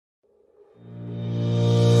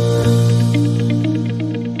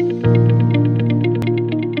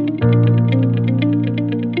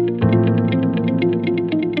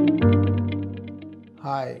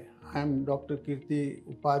Dr. Kirti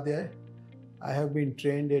Upadhyaya. I have been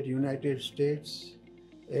trained at United States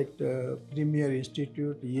at Premier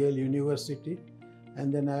Institute, Yale University,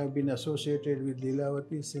 and then I have been associated with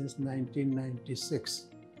Lilavati since 1996.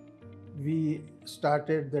 We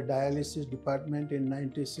started the dialysis department in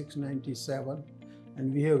 96-97,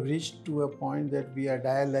 and we have reached to a point that we are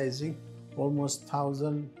dialyzing almost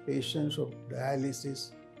 1,000 patients of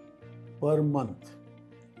dialysis per month,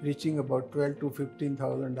 reaching about 12 to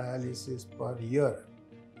 15,000 dialysis per year.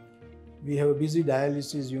 We have a busy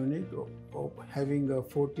dialysis unit of having a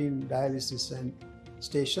 14 dialysis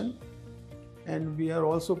station, and we are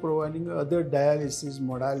also providing other dialysis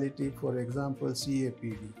modality, for example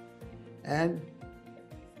CAPD, and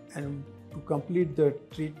to complete the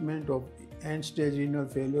treatment of end-stage renal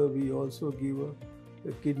failure, we also give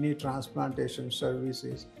kidney transplantation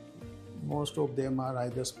services. Most of them are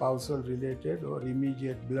either spousal related or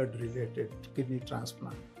immediate blood related kidney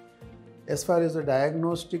transplant. As far as the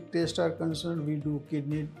diagnostic tests are concerned, we do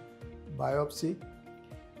kidney biopsy,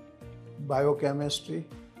 biochemistry,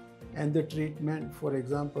 and the treatment, for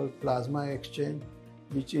example, plasma exchange,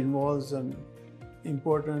 which involves an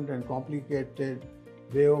important and complicated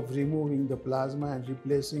way of removing the plasma and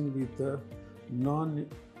replacing with a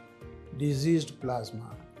non-diseased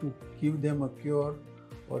plasma to give them a cure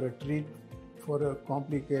or a treat for a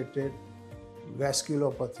complicated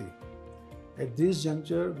vasculopathy. At this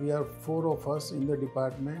juncture, we are 4 of us in the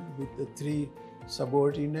department with the 3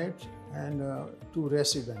 subordinates and 2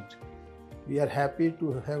 residents. We are happy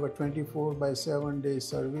to have a 24/7 day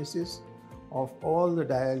services of all the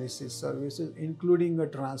dialysis services, including a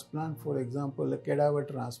transplant, for example, a cadaver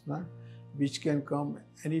transplant, which can come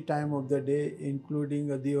any time of the day,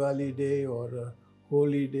 including a Diwali day or a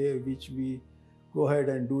holy day, which we go ahead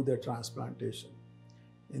and do the transplantation.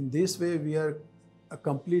 In this way, we are a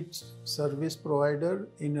complete service provider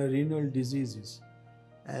in renal diseases,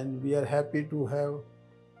 and we are happy to have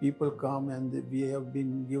people come, and we have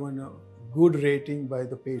been given a good rating by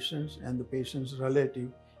the patients and the patient's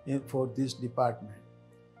relative for this department.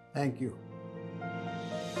 Thank you.